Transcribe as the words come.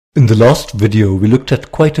In the last video, we looked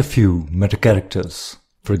at quite a few meta-characters.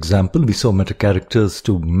 For example, we saw meta-characters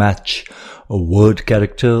to match a word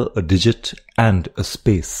character, a digit, and a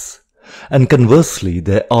space. And conversely,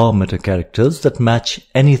 there are meta-characters that match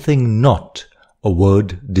anything not a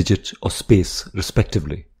word, digit, or space,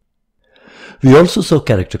 respectively. We also saw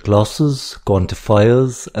character classes,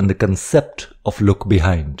 quantifiers, and the concept of look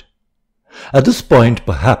behind. At this point,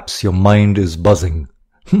 perhaps your mind is buzzing.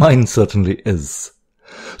 Mine certainly is.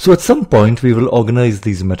 So at some point we will organize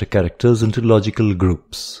these meta-characters into logical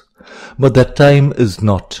groups. But that time is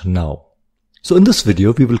not now. So in this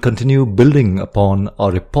video we will continue building upon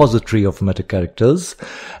our repository of meta-characters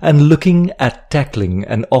and looking at tackling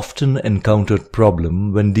an often encountered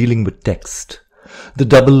problem when dealing with text, the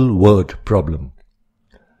double word problem.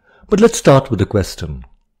 But let's start with a question.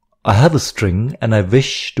 I have a string and I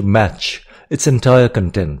wish to match its entire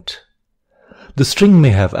content. The string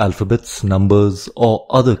may have alphabets, numbers, or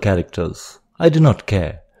other characters. I do not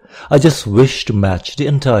care. I just wish to match the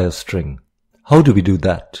entire string. How do we do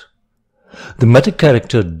that? The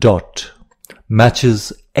meta-character dot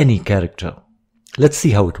matches any character. Let's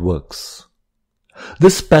see how it works.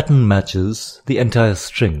 This pattern matches the entire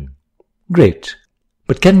string. Great.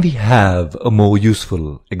 But can we have a more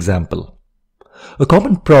useful example? A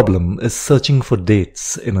common problem is searching for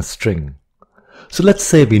dates in a string. So let's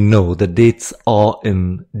say we know that dates are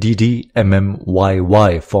in DD, MM,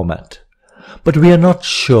 YY format, but we are not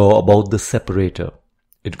sure about the separator.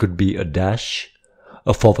 It could be a dash,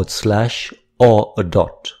 a forward slash, or a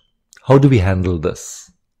dot. How do we handle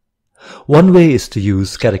this? One way is to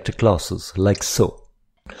use character classes like so.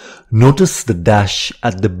 Notice the dash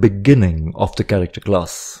at the beginning of the character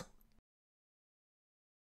class.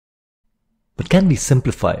 But can we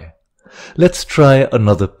simplify? Let's try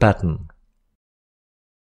another pattern.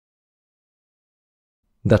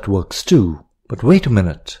 That works too, but wait a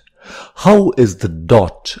minute. How is the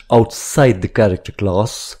dot outside the character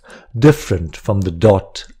class different from the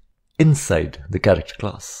dot inside the character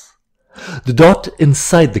class? The dot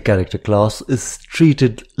inside the character class is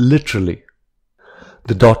treated literally.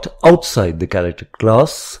 The dot outside the character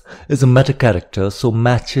class is a meta-character, so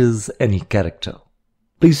matches any character.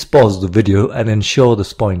 Please pause the video and ensure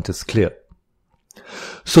this point is clear.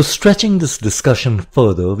 So stretching this discussion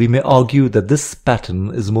further, we may argue that this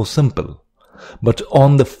pattern is more simple, but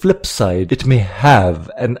on the flip side, it may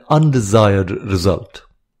have an undesired result.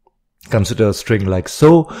 Consider a string like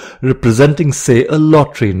so, representing say a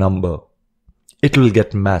lottery number. It will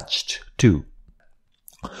get matched too.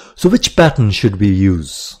 So which pattern should we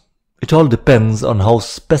use? It all depends on how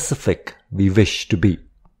specific we wish to be.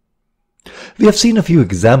 We have seen a few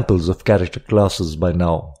examples of character classes by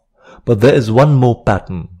now. But there is one more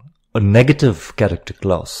pattern, a negative character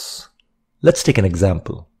class. Let's take an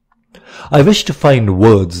example. I wish to find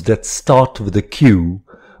words that start with a Q,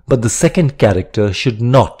 but the second character should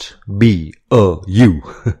not be a U.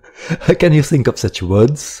 Can you think of such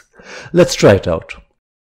words? Let's try it out.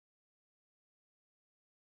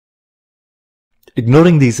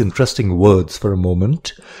 Ignoring these interesting words for a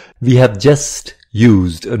moment, we have just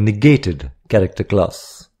used a negated character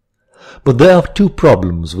class. But there are two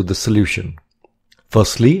problems with the solution.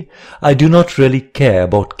 Firstly, I do not really care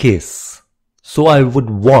about case, so I would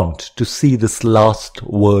want to see this last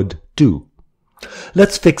word too.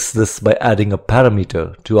 Let's fix this by adding a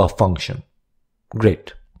parameter to our function.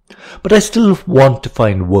 Great. But I still want to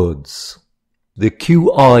find words. The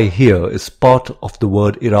QI here is part of the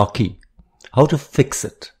word Iraqi. How to fix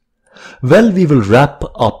it? Well, we will wrap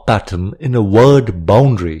our pattern in a word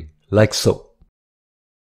boundary like so.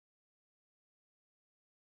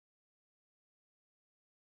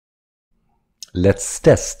 Let's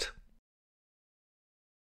test.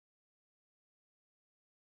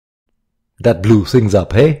 That blew things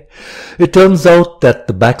up, hey? It turns out that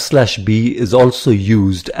the \b is also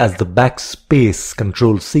used as the backspace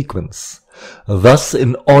control sequence. Thus,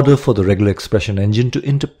 in order for the regular expression engine to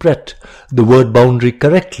interpret the word boundary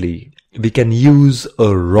correctly, we can use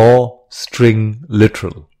a raw string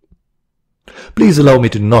literal. Please allow me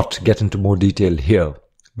to not get into more detail here.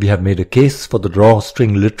 We have made a case for the raw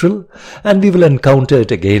string literal, and we will encounter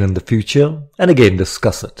it again in the future and again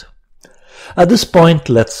discuss it. At this point,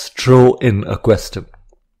 let's throw in a question.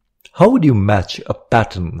 How would you match a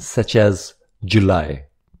pattern such as July?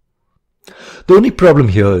 The only problem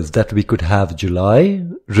here is that we could have July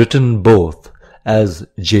written both as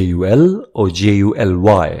JUL or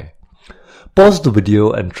JULY. Pause the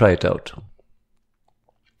video and try it out.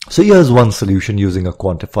 So here's one solution using a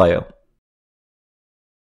quantifier.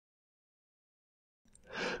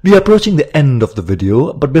 We are approaching the end of the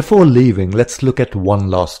video, but before leaving, let's look at one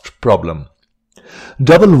last problem.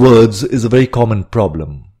 Double words is a very common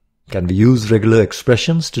problem. Can we use regular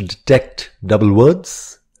expressions to detect double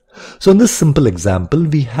words? So in this simple example,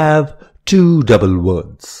 we have two double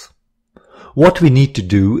words. What we need to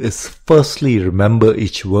do is firstly remember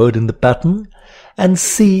each word in the pattern and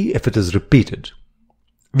see if it is repeated.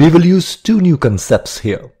 We will use two new concepts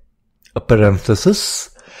here, a parenthesis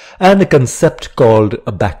and a concept called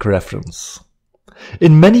a back reference.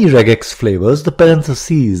 In many regex flavors, the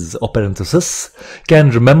parentheses or parenthesis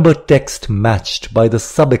can remember text matched by the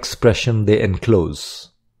sub-expression they enclose.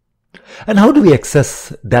 And how do we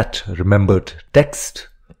access that remembered text?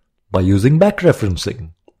 By using back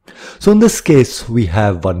referencing. So in this case, we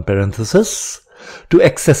have one parenthesis. To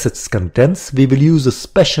access its contents, we will use a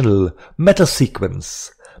special meta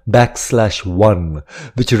sequence, \1,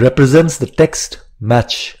 which represents the text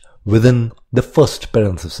match within the first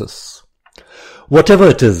parenthesis. Whatever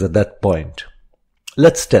it is at that point.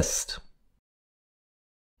 Let's test.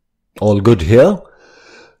 All good here?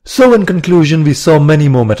 So in conclusion, we saw many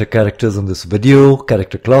more meta characters in this video: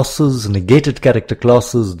 character classes, negated character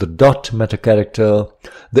classes, the dot meta character,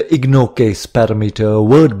 the ignore case parameter,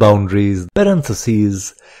 word boundaries,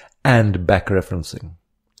 parentheses, and back referencing.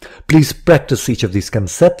 Please practice each of these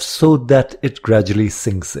concepts so that it gradually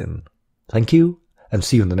sinks in. Thank you, and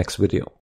see you in the next video.